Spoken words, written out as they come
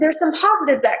there's some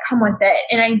positives that come with it.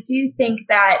 And I do think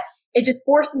that it just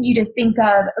forces you to think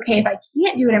of, okay, if I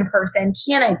can't do it in person,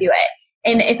 can I do it?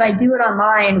 And if I do it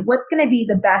online, what's going to be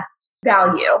the best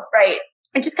value, right?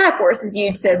 It just kind of forces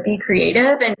you to be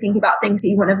creative and think about things that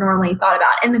you wouldn't have normally thought about.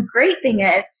 And the great thing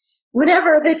is,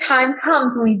 whenever the time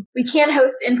comes, we can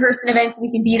host in-person events,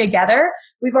 we can be together.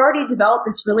 We've already developed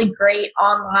this really great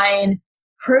online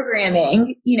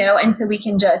programming, and so we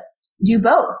can just do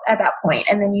both at that point,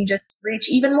 and then you just reach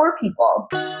even more people.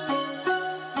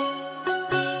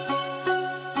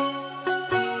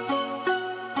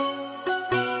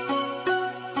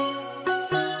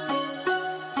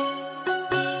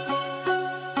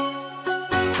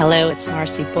 Hello, it's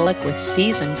Marcy Bullock with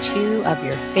Season 2 of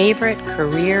your favorite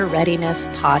career readiness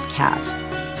podcast.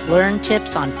 Learn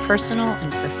tips on personal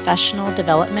and professional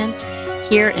development.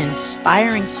 Hear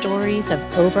inspiring stories of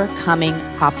overcoming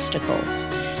obstacles.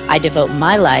 I devote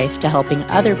my life to helping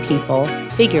other people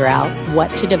figure out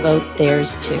what to devote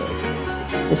theirs to.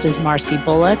 This is Marcy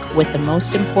Bullock with the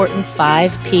most important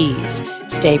 5 Ps.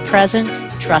 Stay present,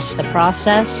 trust the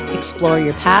process, explore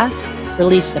your path,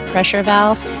 release the pressure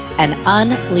valve, and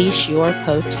unleash your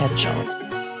potential.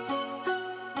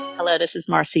 Hello, this is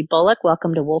Marcy Bullock.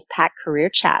 Welcome to Wolfpack Career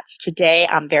Chats. Today,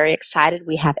 I'm very excited.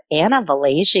 We have Anna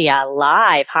Valasia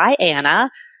live. Hi,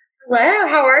 Anna. Hello,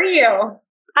 how are you?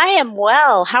 I am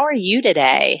well. How are you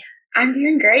today? I'm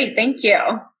doing great. Thank you.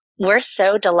 We're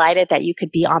so delighted that you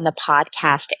could be on the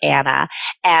podcast, Anna.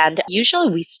 And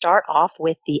usually we start off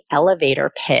with the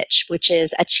elevator pitch, which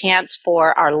is a chance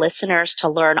for our listeners to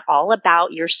learn all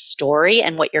about your story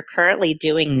and what you're currently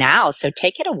doing now. So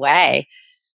take it away.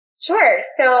 Sure.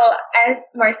 So as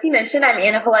Marcy mentioned, I'm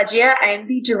Anna Valasia. I'm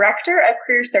the Director of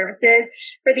Career Services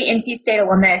for the NC State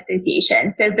Alumni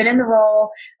Association. So I've been in the role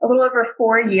a little over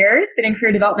 4 years, been in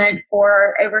career development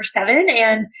for over 7,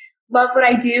 and love what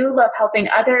I do, love helping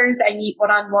others. I meet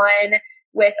one-on-one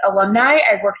with alumni.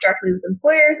 I work directly with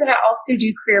employers, and I also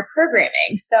do career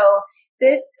programming. So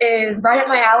this is right up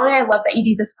my alley. I love that you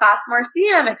do this class, Marcy,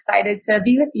 and I'm excited to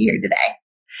be with you here today.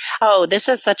 Oh, this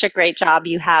is such a great job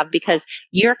you have because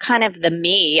you're kind of the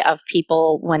me of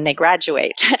people when they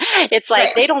graduate. It's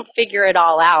like They don't figure it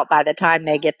all out by the time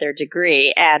they get their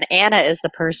degree. And Anna is the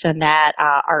person that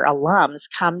our alums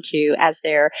come to as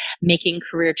they're making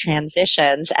career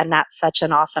transitions. And that's such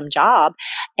an awesome job.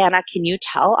 Anna, can you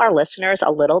tell our listeners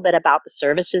a little bit about the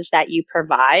services that you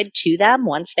provide to them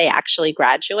once they actually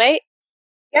graduate?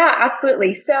 Yeah,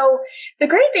 absolutely. So the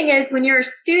great thing is when you're a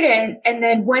student and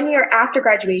then 1 year after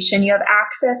graduation, you have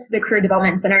access to the Career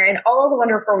Development Center and all the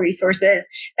wonderful resources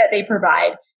that they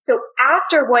provide. So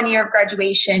after 1 year of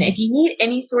graduation, if you need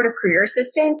any sort of career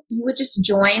assistance, you would just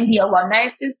join the Alumni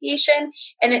Association,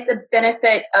 and it's a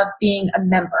benefit of being a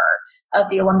member of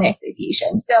the Alumni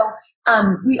Association. So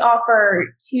we offer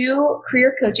 2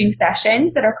 career coaching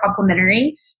sessions that are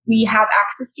complimentary. We have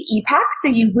access to EPAC, so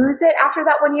you lose it after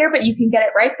that 1 year, but you can get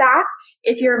it right back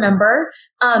if you're a member.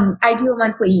 I do a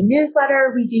monthly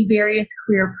newsletter. We do various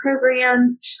career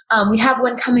programs. We have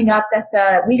one coming up that's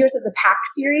a Leaders of the Pack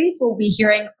series. We'll be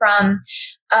hearing from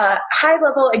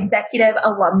high-level executive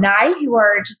alumni who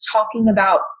are just talking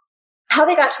about how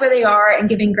they got to where they are and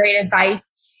giving great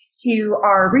advice to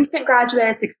our recent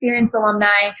graduates, experienced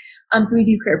alumni. So we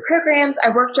do career programs. I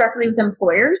work directly with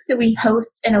employers. So we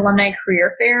host an alumni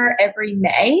career fair every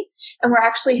May. And we're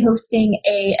actually hosting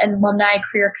an alumni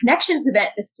career connections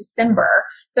event this December.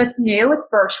 So it's new, it's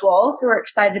virtual. So we're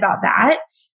excited about that.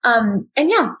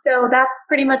 So that's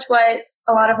pretty much what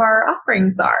a lot of our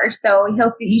offerings are. So we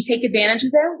hope that you take advantage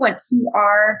of them once you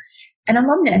are an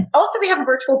alumnus. Also, we have a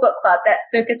virtual book club that's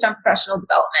focused on professional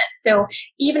development. So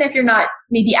even if you're not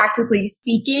maybe actively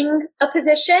seeking a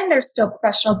position, there's still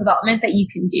professional development that you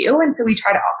can do. And so we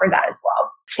try to offer that as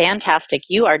well. Fantastic.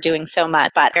 You are doing so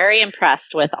much, but very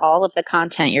impressed with all of the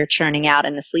content you're churning out.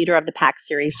 And this Leader of the Pack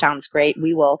series sounds great.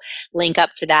 We will link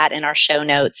up to that in our show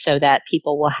notes so that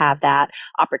people will have that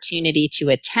opportunity to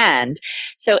attend.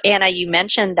 So Anna, you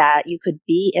mentioned that you could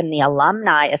be in the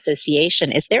Alumni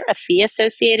Association. Is there a fee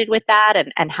associated with that?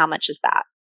 And how much is that?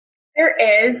 There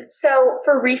is. So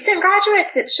for recent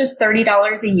graduates, it's just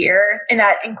 $30 a year. And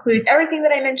that includes everything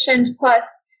that I mentioned, plus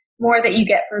more that you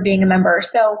get for being a member.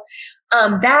 So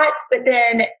but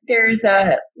then there's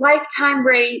a lifetime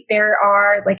rate. There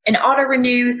are like an auto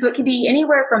renew. So it can be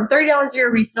anywhere from $30 a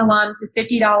year recent alum to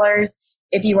 $50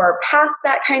 if you are past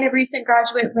that kind of recent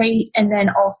graduate rate. And then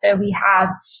also we have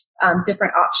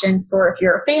different options for if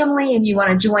you're a family and you want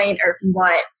to join, or if you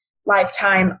want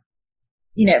lifetime,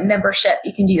 membership,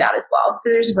 you can do that as well. So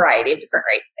there's a variety of different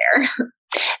rates there.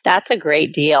 That's a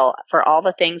great deal for all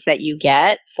the things that you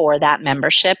get for that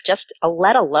membership, just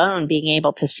let alone being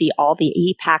able to see all the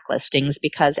EPAC listings,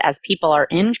 because as people are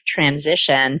in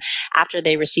transition after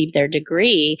they receive their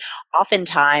degree,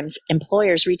 oftentimes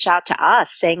employers reach out to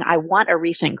us saying, I want a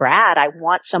recent grad, I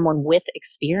want someone with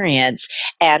experience.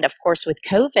 And of course, with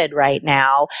COVID right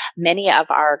now, many of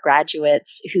our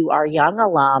graduates who are young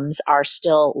alums are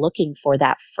still looking for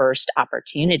that first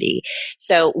opportunity.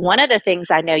 So one of the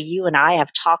things I know you and I have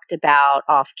talked about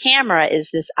off camera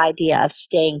is this idea of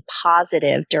staying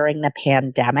positive during the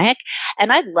pandemic.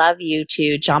 And I'd love you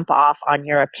to jump off on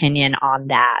your opinion on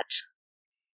that.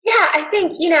 Yeah, I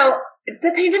think,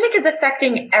 the pandemic is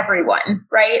affecting everyone,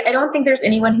 right? I don't think there's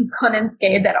anyone who's gone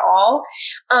unscathed at all,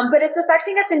 but it's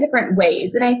affecting us in different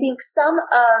ways. And I think some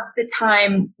of the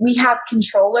time we have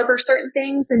control over certain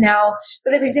things. And now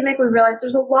with the pandemic, we realize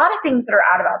there's a lot of things that are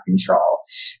out of our control.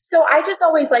 So I just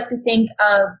always like to think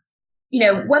of,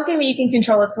 one thing that you can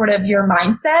control is sort of your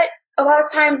mindset a lot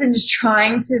of times, and just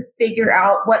trying to figure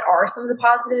out what are some of the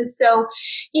positives. So,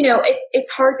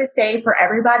 it's hard to say for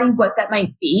everybody what that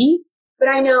might be. But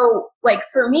I know,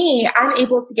 for me, I'm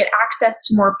able to get access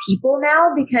to more people now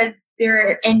because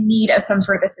they're in need of some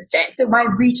sort of assistance. So my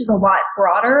reach is a lot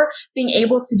broader, being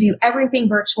able to do everything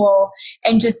virtual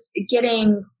and just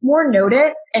getting more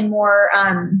notice and more,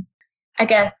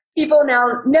 people now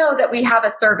know that we have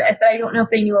a service that I don't know if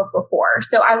they knew of before.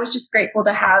 So I was just grateful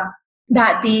to have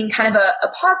that being kind of a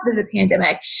positive of the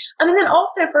pandemic. And then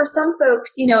also for some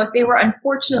folks, if they were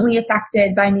unfortunately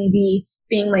affected by maybe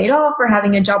being laid off or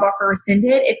having a job offer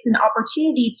rescinded, it's an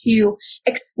opportunity to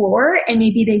explore, and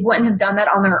maybe they wouldn't have done that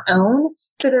on their own.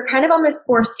 So they're kind of almost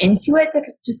forced into it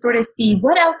to sort of see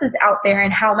what else is out there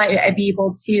and how might I be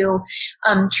able to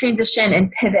transition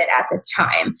and pivot at this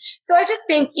time. So I just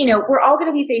think, we're all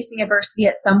going to be facing adversity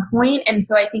at some point. And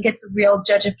so I think it's a real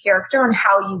judge of character on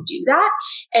how you do that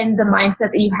and the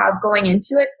mindset that you have going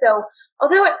into it. So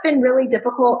although it's been really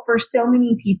difficult for so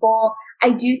many people,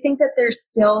 I do think that there's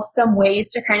still some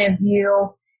ways to kind of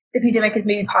view the pandemic as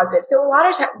maybe positive. So a lot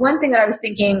of one thing that I was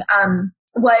thinking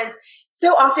was,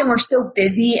 so often we're so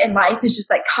busy and life is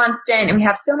just constant and we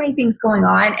have so many things going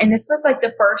on. And this was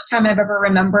the first time I've ever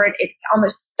remembered it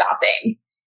almost stopping.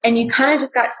 And you kind of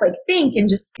just got to think and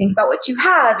just think about what you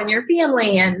have and your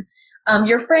family and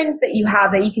your friends that you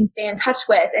have that you can stay in touch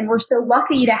with. And we're so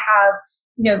lucky to have,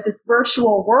 this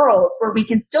virtual world where we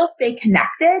can still stay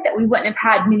connected that we wouldn't have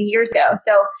had many years ago.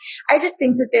 So I just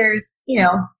think that there's,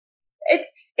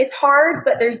 it's hard,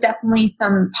 but there's definitely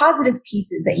some positive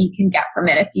pieces that you can get from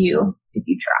it if you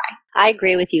try. I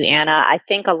agree with you, Anna. I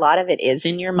think a lot of it is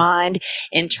in your mind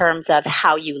in terms of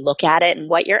how you look at it and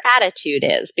what your attitude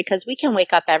is, because we can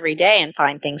wake up every day and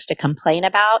find things to complain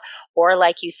about, or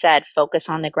like you said, focus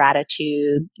on the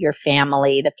gratitude, your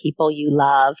family, the people you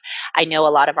love. I know a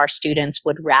lot of our students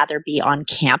would rather be on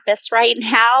campus right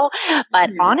now,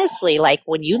 but honestly,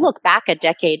 when you look back a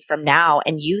decade from now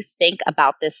and you think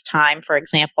about this time, for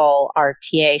example, our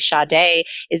TA Sade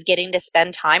is getting to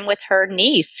spend time with her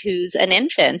niece who's an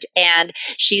infant, and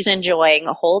she's enjoying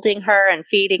holding her and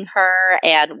feeding her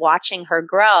and watching her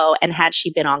grow. And had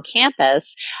she been on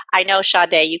campus, I know,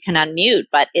 Sade, you can unmute,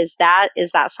 but is that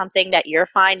something that you're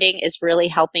finding is really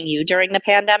helping you during the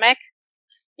pandemic?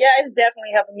 Yeah, it's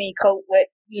definitely helping me cope with,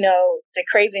 the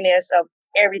craziness of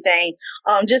everything.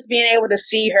 Just being able to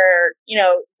see her,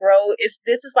 grow. This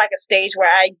is a stage where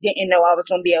I didn't know I was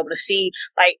going to be able to see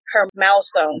her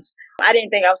milestones. I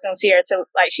didn't think I was going to see her till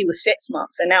she was 6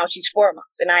 months, and now she's 4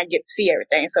 months, and I get to see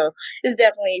everything. So it's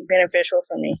definitely beneficial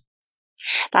for me.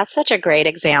 That's such a great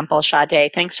example,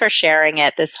 Sade. Thanks for sharing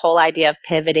it. This whole idea of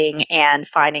pivoting and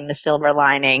finding the silver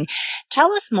lining.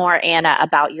 Tell us more, Anna,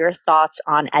 about your thoughts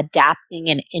on adapting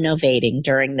and innovating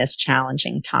during this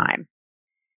challenging time.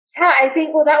 Yeah, I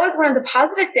think, that was one of the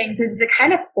positive things is it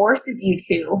kind of forces you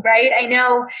to, right? I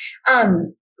know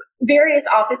various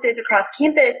offices across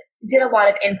campus did a lot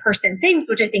of in-person things,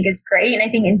 which I think is great. And I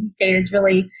think NC State is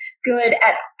really good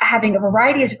at having a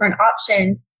variety of different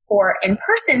options for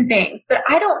in-person things. But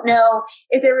I don't know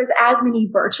if there was as many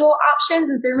virtual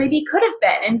options as there maybe could have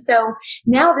been. And so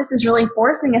now this is really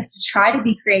forcing us to try to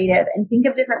be creative and think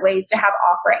of different ways to have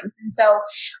offerings. And so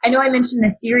I know I mentioned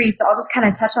this series, so I'll just kind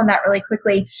of touch on that really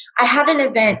quickly. I had an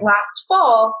event last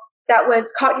fall that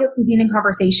was Cocktails, Cuisine, and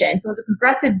Conversation. So it was a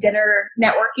progressive dinner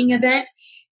networking event.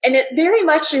 And it very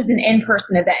much is an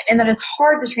in-person event, and that is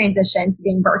hard to transition to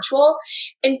being virtual.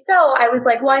 And so I was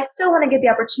like, I still want to get the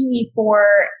opportunity for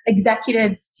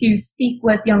executives to speak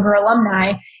with younger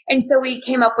alumni. And so we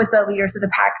came up with the Leaders of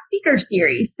the Pack speaker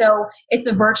series. So it's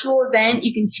a virtual event.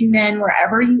 You can tune in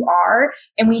wherever you are.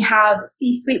 And we have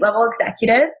C-suite level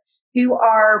executives who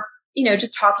are,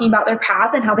 just talking about their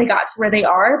path and how they got to where they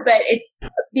are, but it's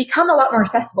become a lot more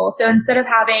accessible. So instead of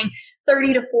having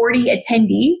 30 to 40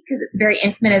 attendees, because it's a very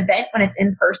intimate event when it's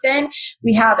in person,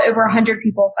 we have over 100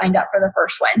 people signed up for the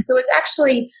first one. So it's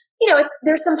actually,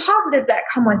 there's some positives that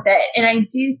come with it. And I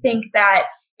do think that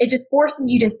it just forces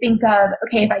you to think of,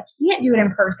 okay, if I can't do it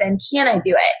in person, can I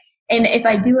do it? And if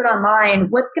I do it online,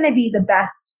 what's going to be the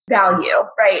best value,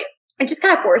 right? It just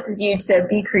kind of forces you to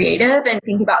be creative and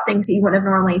think about things that you wouldn't have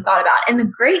normally thought about. And the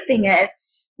great thing is,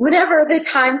 whenever the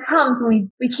time comes,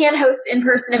 we can host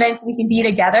in-person events, we can be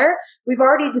together. We've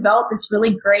already developed this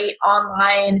really great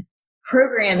online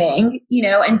programming,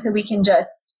 and so we can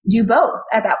just do both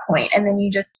at that point, and then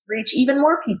you just reach even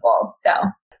more people. So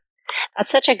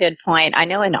that's such a good point. I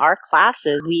know in our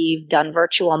classes, we've done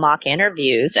virtual mock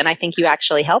interviews, and I think you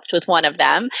actually helped with one of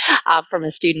them from a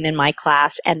student in my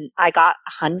class. And I got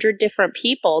 100 different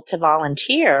people to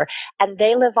volunteer, and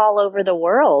they live all over the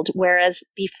world, whereas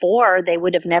before they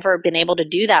would have never been able to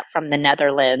do that from the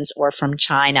Netherlands or from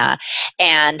China.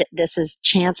 And this is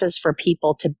chances for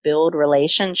people to build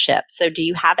relationships. So do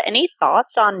you have any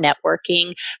thoughts on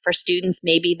networking for students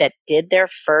maybe that did their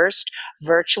first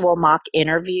virtual mock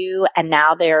interview and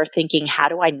now they're thinking, how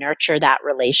do I nurture that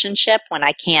relationship when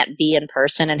I can't be in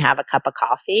person and have a cup of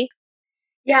coffee?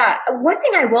 Yeah, one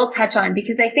thing I will touch on,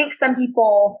 because I think some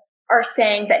people are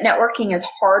saying that networking is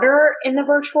harder in the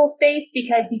virtual space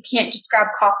because you can't just grab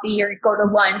coffee or go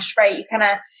to lunch, right?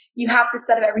 You have to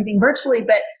set up everything virtually.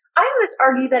 But I almost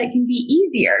argue that it can be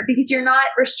easier because you're not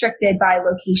restricted by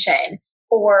location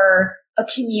or a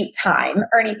commute time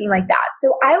or anything like that.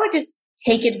 So I would just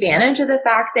take advantage of the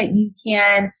fact that you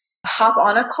can hop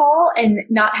on a call and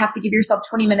not have to give yourself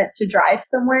 20 minutes to drive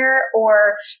somewhere,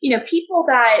 or, people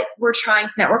that we're trying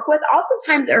to network with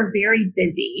oftentimes are very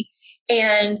busy.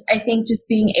 And I think just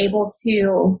being able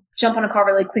to jump on a call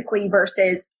really quickly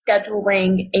versus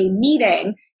scheduling a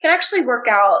meeting can actually work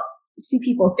out to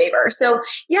people's favor. So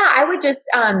yeah, I would just,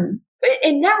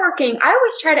 in networking, I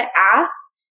always try to ask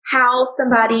how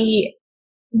somebody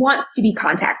wants to be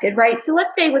contacted, right? So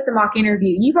let's say with the mock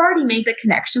interview, you've already made the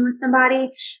connection with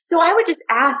somebody. So I would just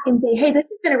ask and say, hey, this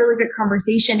has been a really good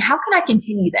conversation. How can I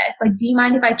continue this? Like, do you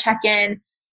mind if I check in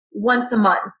once a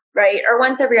month, right? Or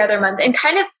once every other month, and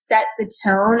kind of set the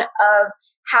tone of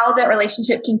how that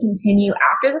relationship can continue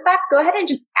after the fact. Go ahead and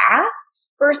just ask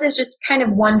versus just kind of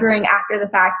wondering after the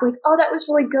fact, like, oh, that was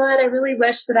really good. I really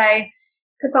wish that I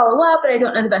could follow up, but I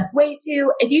don't know the best way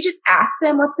to. If you just ask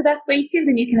them what's the best way to,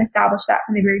 then you can establish that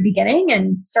from the very beginning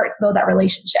and start to build that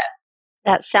relationship.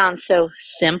 That sounds so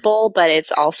simple, but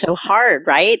it's also hard,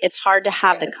 right? It's hard to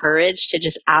have the courage to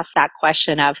just ask that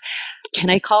question of,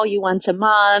 can I call you once a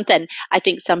month? And I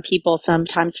think some people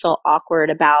sometimes feel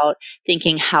awkward about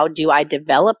thinking, how do I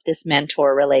develop this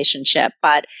mentor relationship?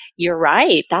 But you're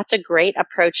right. That's a great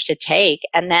approach to take.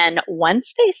 And then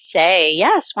once they say,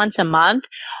 yes, once a month,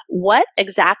 what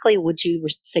exactly would you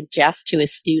suggest to a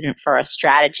student for a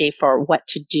strategy for what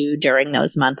to do during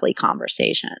those monthly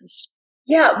conversations?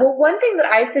 Yeah, well, one thing that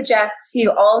I suggest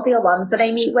to all of the alums that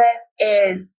I meet with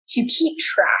is to keep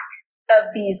track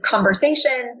of these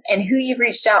conversations and who you've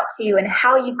reached out to and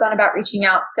how you've gone about reaching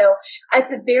out. So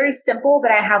it's very simple,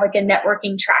 but I have like a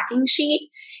networking tracking sheet.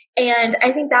 And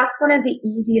I think that's one of the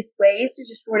easiest ways to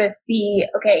just sort of see,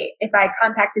 okay, if I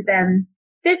contacted them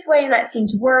this way and that seemed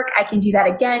to work, I can do that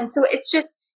again. So it's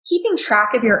just keeping track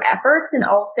of your efforts and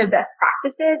also best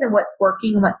practices and what's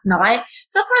working and what's not.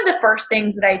 So that's one of the first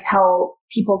things that I tell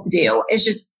people to do is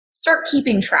just start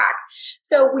keeping track.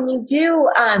 So when you do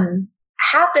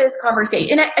have those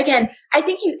conversations, and again, I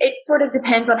think it sort of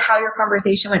depends on how your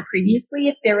conversation went previously.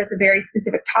 If there was a very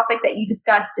specific topic that you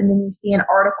discussed and then you see an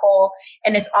article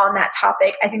and it's on that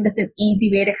topic, I think that's an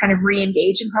easy way to kind of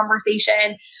re-engage in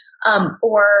conversation.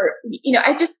 Or,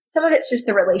 some of it's just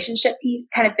the relationship piece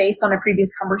kind of based on a previous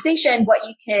conversation, what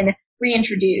you can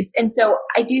reintroduce. And so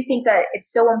I do think that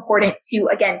it's so important to,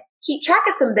 again, keep track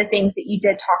of some of the things that you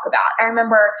did talk about. I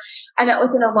remember I met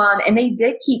with an alum and they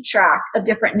did keep track of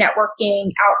different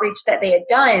networking outreach that they had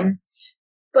done.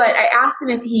 But I asked him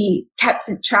if he kept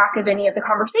track of any of the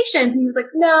conversations. And he was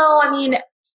like, no, I mean,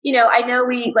 I know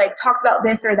we talked about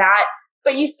this or that.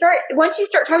 But once you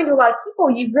start talking to a lot of people,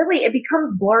 it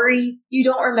becomes blurry. You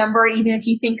don't remember even if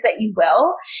you think that you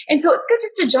will. And so it's good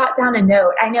just to jot down a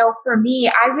note. I know for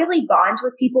me, I really bond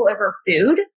with people over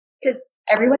food because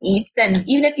everyone eats. And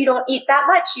even if you don't eat that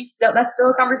much, that's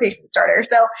still a conversation starter.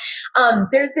 So,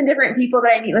 there's been different people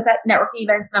that I meet with at networking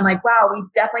events and I'm like, wow, we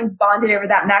definitely bonded over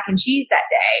that mac and cheese that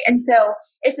day. And so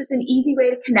it's just an easy way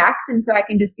to connect. And so I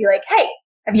can just be like, hey,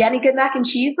 have you had any good mac and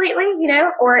cheese lately?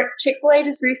 Or Chick-fil-A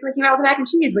just recently came out with mac and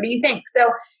cheese. What do you think? So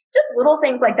just little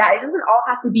things like that. It doesn't all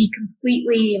have to be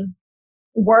completely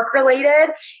work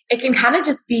related. It can kind of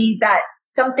just be that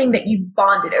something that you've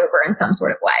bonded over in some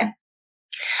sort of way.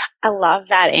 I love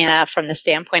that, Anna, from the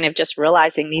standpoint of just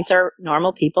realizing these are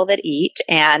normal people that eat,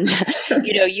 and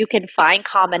you can find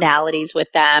commonalities with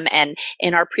them. And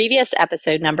in our previous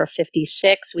episode, number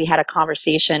 56, we had a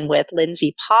conversation with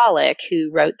Lindsay Pollock,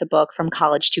 who wrote the book From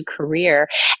College to Career.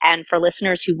 And for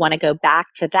listeners who want to go back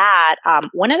to that,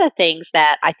 one of the things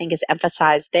that I think is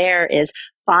emphasized there is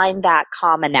find that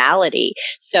commonality.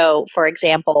 So, for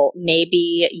example,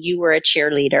 maybe you were a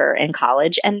cheerleader in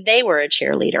college and they were a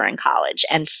cheerleader in college,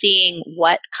 and seeing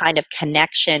what kind of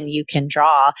connection you can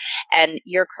draw. And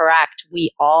you're correct,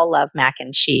 we all love mac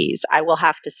and cheese. I will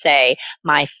have to say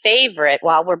my favorite,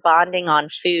 while we're bonding on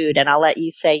food, and I'll let you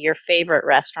say your favorite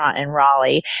restaurant in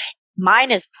Raleigh,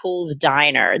 mine is Poole's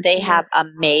Diner. They have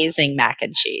amazing mac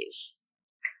and cheese.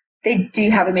 They do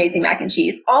have amazing mac and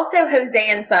cheese. Also, Jose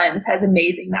and Sons has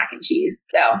amazing mac and cheese.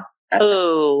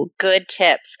 Oh, good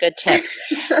tips. Good tips.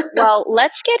 Well,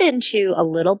 let's get into a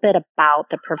little bit about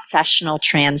the professional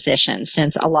transition,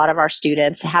 since a lot of our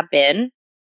students have been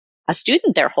a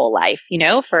student their whole life,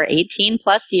 for 18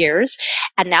 plus years.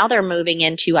 And now they're moving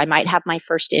into, I might have my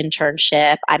first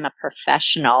internship. I'm a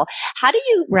professional. How do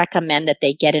you recommend that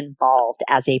they get involved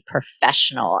as a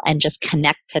professional and just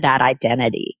connect to that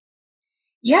identity?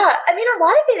 Yeah, I mean, a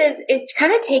lot of it is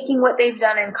kind of taking what they've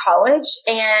done in college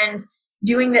and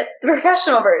doing the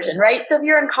professional version, right? So if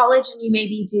you're in college and you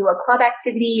maybe do a club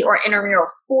activity or intramural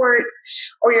sports,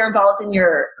 or you're involved in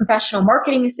your professional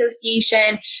marketing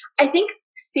association, I think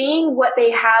seeing what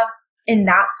they have in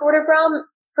that sort of realm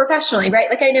professionally, right?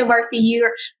 Like I know, Marcy,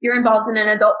 you're involved in an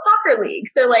adult soccer league.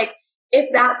 So like if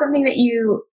that's something that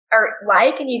you are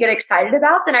like and you get excited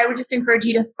about, then I would just encourage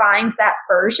you to find that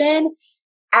version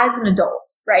as an adult,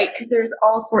 right? Because there's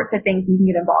all sorts of things you can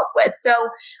get involved with. So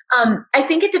I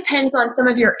think it depends on some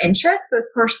of your interests, both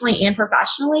personally and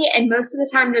professionally. And most of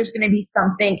the time, there's going to be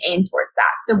something aimed towards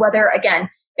that. So whether, again,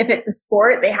 if it's a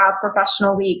sport, they have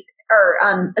professional leagues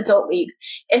or adult leagues.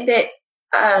 If it's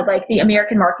like the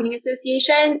American Marketing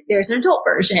Association, there's an adult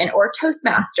version, or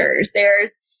Toastmasters.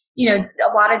 There's,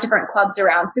 a lot of different clubs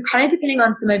around. So kind of depending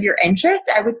on some of your interests,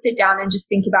 I would sit down and just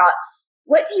think about,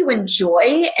 what do you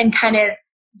enjoy, and kind of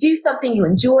do something you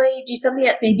enjoy, do something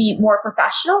that's maybe more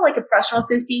professional, like a professional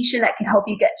association that can help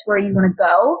you get to where you want to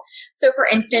go. So for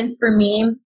instance, for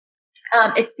me,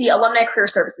 it's the Alumni Career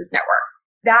Services Network.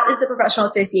 That is the professional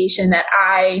association that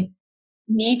I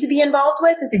need to be involved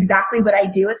with. It's exactly what I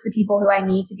do. It's the people who I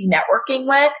need to be networking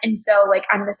with. And so like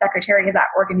I'm the secretary of that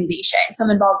organization. So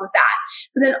I'm involved with that.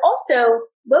 But then also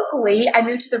locally, I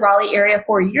moved to the Raleigh area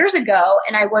 4 years ago,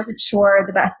 and I wasn't sure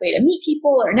the best way to meet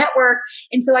people or network.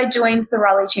 And so I joined the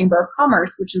Raleigh Chamber of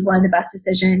Commerce, which was one of the best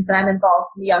decisions. And I'm involved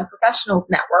in the Young Professionals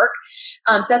Network.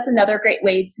 So that's another great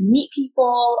way to meet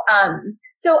people.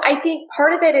 So I think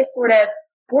part of it is sort of,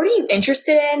 what are you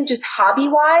interested in just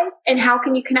hobby-wise, and how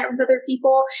can you connect with other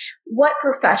people? What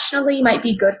professionally might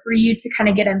be good for you to kind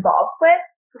of get involved with,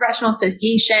 professional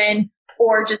association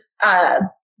or just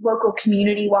local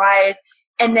community-wise,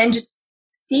 and then just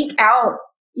seek out,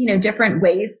 different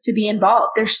ways to be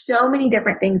involved. There's so many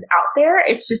different things out there.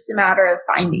 It's just a matter of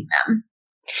finding them.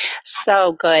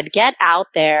 So good. Get out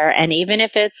there. And even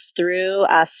if it's through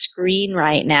a screen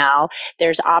right now,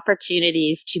 there's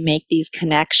opportunities to make these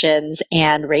connections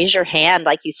and raise your hand,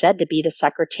 like you said, to be the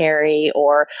secretary,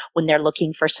 or when they're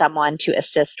looking for someone to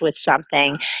assist with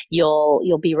something,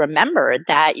 you'll be remembered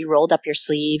that you rolled up your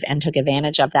sleeve and took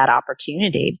advantage of that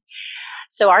opportunity.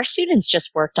 So our students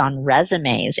just worked on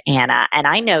resumes, Anna, and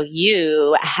I know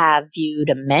you have viewed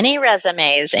many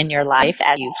resumes in your life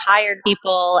as you've hired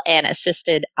people and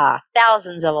assisted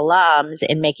thousands of alums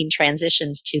in making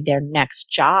transitions to their next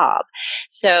job.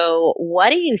 So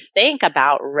what do you think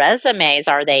about resumes?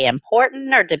 Are they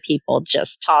important, or do people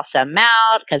just toss them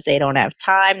out because they don't have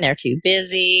time, they're too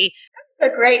busy?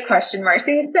 That's a great question,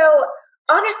 Marcy. So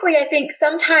honestly, I think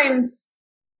sometimes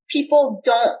people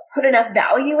don't put enough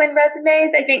value in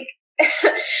resumes. I think,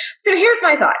 so here's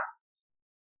my thoughts.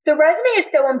 The resume is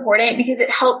so important because it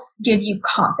helps give you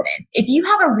confidence. If you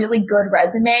have a really good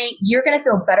resume, you're going to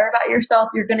feel better about yourself.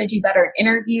 You're going to do better in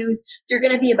interviews. You're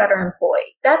going to be a better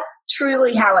employee. That's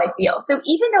truly how I feel. So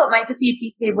even though it might just be a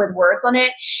piece of paper with words on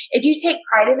it, if you take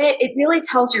pride in it, it really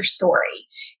tells your story.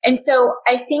 And so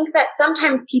I think that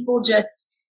sometimes people just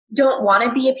don't want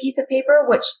to be a piece of paper,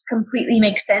 which completely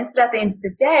makes sense. But at the end of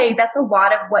the day, that's a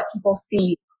lot of what people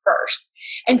see first.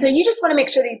 And so you just want to make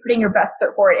sure that you're putting your best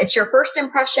foot forward. It's your first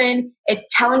impression. It's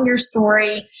telling your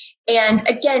story. And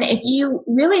again, if you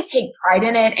really take pride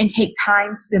in it and take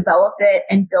time to develop it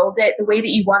and build it the way that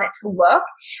you want it to look,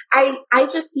 I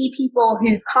just see people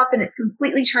whose confidence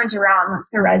completely turns around once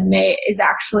their resume is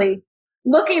actually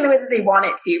looking the way that they want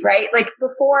it to, right? Like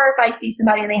before, if I see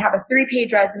somebody and they have a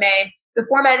 3-page resume, the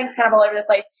formatting's kind of all over the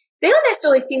place. They don't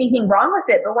necessarily see anything wrong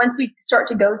with it, but once we start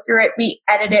to go through it, we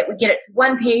edit it, we get it to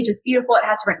 1 page, it's beautiful, it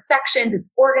has different sections,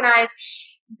 it's organized.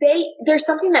 There's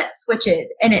something that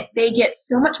switches and they get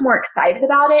so much more excited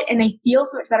about it and they feel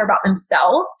so much better about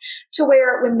themselves to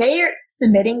where when they're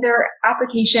submitting their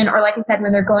application, or like I said,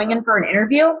 when they're going in for an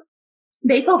interview,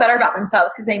 they feel better about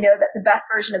themselves because they know that the best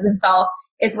version of themselves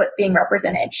is what's being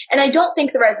represented. And I don't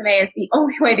think the resume is the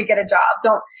only way to get a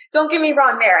job. Don't get me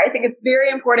wrong there. I think it's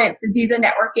very important to do the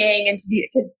networking and to do it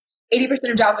because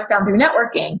 80% of jobs are found through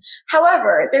networking.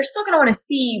 However, they're still going to want to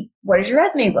see, what does your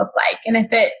resume look like? And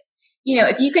if it's,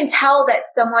 if you can tell that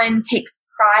someone takes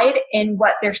pride in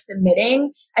what they're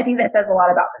submitting, I think that says a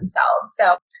lot about themselves.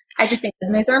 So I just think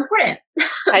resumes are important.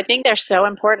 I think they're so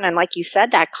important. And like you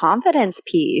said, that confidence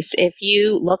piece, if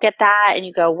you look at that and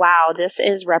you go, wow, this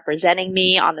is representing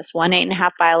me on this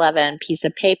 8.5 by 11 piece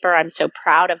of paper. I'm so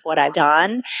proud of what I've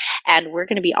done. And we're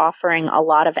going to be offering a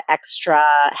lot of extra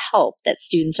help that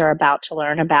students are about to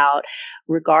learn about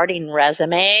regarding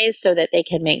resumes so that they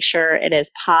can make sure it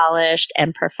is polished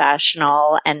and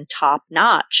professional and top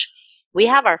notch. We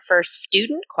have our first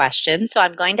student question, so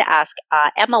I'm going to ask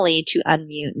Emily to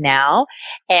unmute now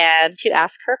and to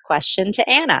ask her question to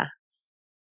Anna.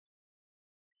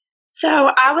 So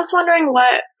I was wondering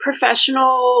what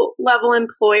professional level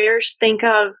employers think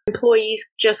of employees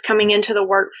just coming into the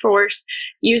workforce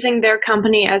using their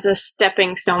company as a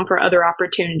stepping stone for other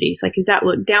opportunities. Like, is that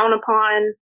looked down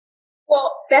upon?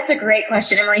 Well, that's a great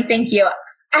question, Emily. Thank you.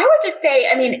 I would just say,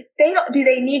 do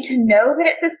they need to know that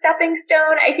it's a stepping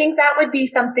stone? I think that would be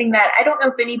something that I don't know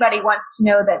if anybody wants to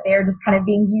know that they're just kind of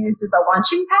being used as a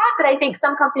launching pad, but I think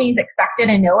some companies expect it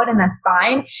and know it, and that's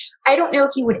fine. I don't know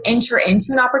if you would enter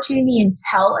into an opportunity and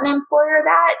tell an employer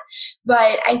that,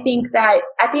 but I think that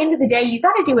at the end of the day, you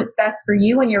got to do what's best for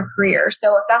you and your career.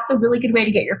 So if that's a really good way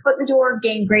to get your foot in the door,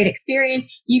 gain great experience,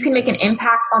 you can make an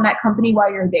impact on that company while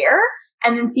you're there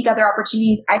and then seek other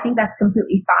opportunities. I think that's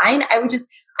completely fine.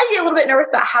 I'd be a little bit nervous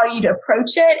about how you'd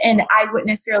approach it, and I wouldn't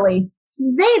necessarily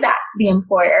convey that to the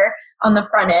employer on the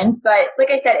front end. But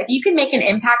like I said, if you can make an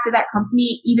impact to that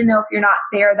company, even though if you're not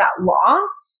there that long,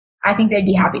 I think they'd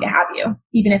be happy to have you,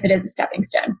 even if it is a stepping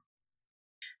stone.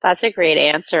 That's a great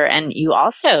answer. And you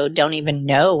also don't even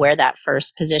know where that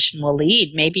first position will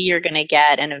lead. Maybe you're going to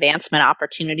get an advancement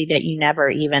opportunity that you never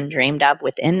even dreamed of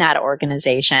within that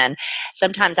organization.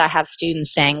 Sometimes I have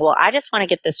students saying, well, I just want to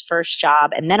get this first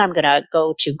job and then I'm going to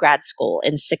go to grad school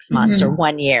in 6 months or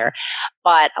 1 year.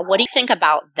 But what do you think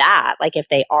about that? Like if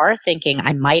they are thinking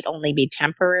I might only be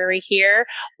temporary here,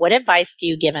 what advice do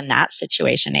you give in that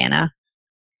situation, Anna?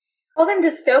 Tell them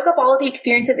to soak up all of the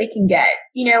experience that they can get.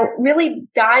 Really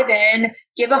dive in,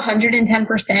 give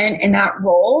 110% in that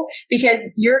role,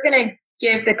 because you're going to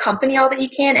give the company all that you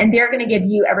can and they're going to give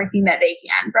you everything that they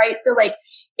can, right? So like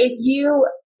if you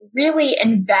really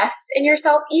invest in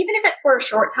yourself, even if it's for a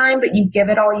short time, but you give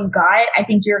it all you got, I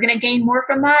think you're going to gain more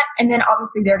from that. And then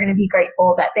obviously they're going to be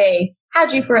grateful that they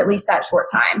had you for at least that short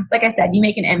time. Like I said, you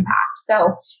make an impact.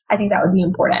 So I think that would be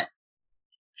important.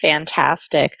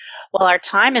 Fantastic. Well, our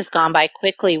time has gone by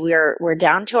quickly. We're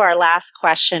down to our last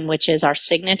question, which is our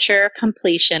signature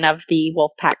completion of the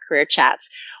Wolfpack Career Chats.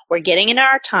 We're getting into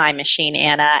our time machine,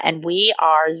 Anna, and we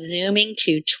are zooming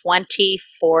to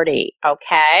 2040.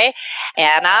 Okay.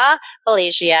 Anna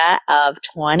Valegia of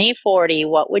 2040,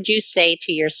 what would you say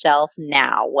to yourself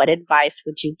now? What advice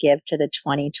would you give to the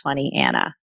 2020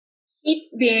 Anna? Keep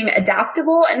being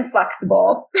adaptable and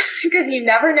flexible because you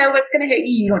never know what's going to hit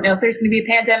you. You don't know if there's going to be a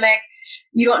pandemic.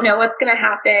 You don't know what's going to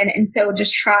happen. And so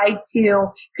just try to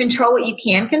control what you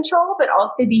can control, but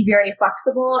also be very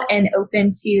flexible and open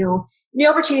to new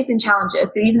opportunities and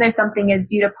challenges. So even though something is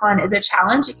viewed upon as a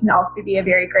challenge, it can also be a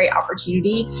very great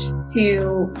opportunity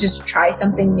to just try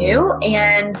something new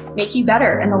and make you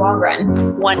better in the long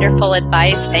run. Wonderful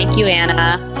advice. Thank you,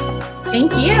 Anna.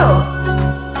 Thank you.